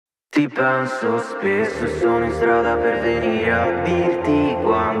Ti penso spesso e sono in strada per venire a dirti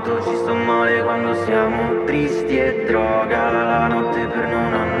quanto ci sto male quando siamo tristi e droga la notte per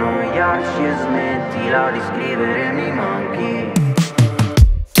non annoiarci e smettila di scrivere, mi manchi.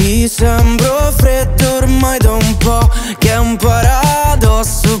 Ti sembro freddo ormai da un po', che è un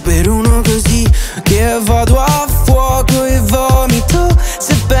paradosso per uno così, che vado a fuoco e vomito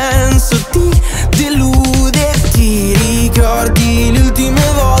se penso ti delude. Ti ricordi le ultime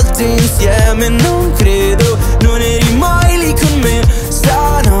volte insieme? Non credo, non eri mai lì con me.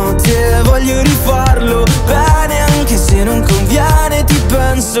 Stanotte voglio rifarlo bene anche se non conviene. Ti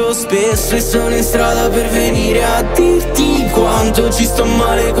penso spesso e sono in strada per venire a dirti quanto ci sto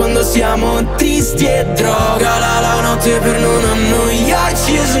male quando siamo tristi e droga la notte per non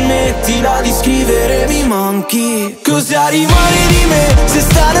annoiarci e smettila di scrivere, mi manchi. Cosa rimane di me se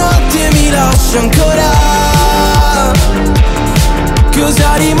stanotte mi lasci ancora?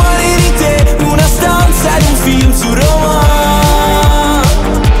 Cosa rimane di te? Una stanza ed un film su Roma.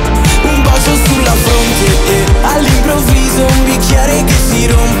 Un bacio sulla fronte all'improvviso un bicchiere che si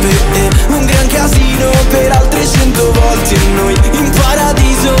rompe un gran casino per altre 100 volte noi in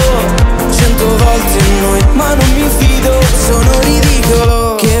paradiso, 100 volte noi, ma non mi fido, sono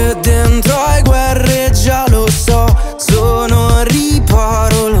ridicolo. Che dentro hai guerre già lo so, sono al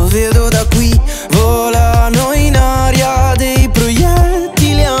riparo, lo vedo da qui. Volano in aria dei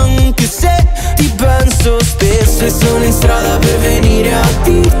proiettili anche se ti penso spesso e sono in strada per venire a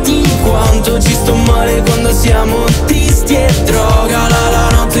dirti quanto ci sto male quando siamo tristi e droga la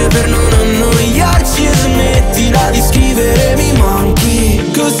notte per non annoiarci e smettila di scrivere, mi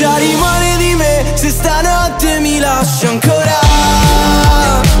manchi. Cosa rimane di me se stanotte mi lasci ancora?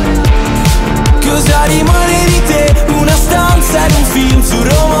 Cosa rimane di te? Una stanza ed un film su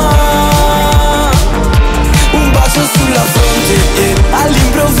Roma. Un bacio sulla fronte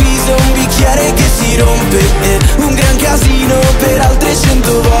all'improvviso un bicchiere che si rompe un gran casino per altre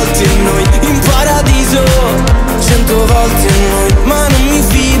 100 volte noi in paradiso, 100 volte noi, ma non mi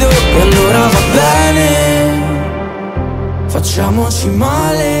fido. E allora va bene, facciamoci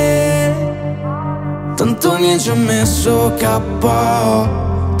male, tanto mi hai già messo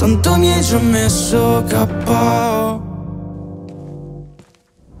KO, tanto mi hai già messo KO.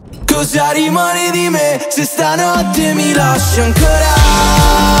 Cosa rimane di me se stanotte mi lasci ancora?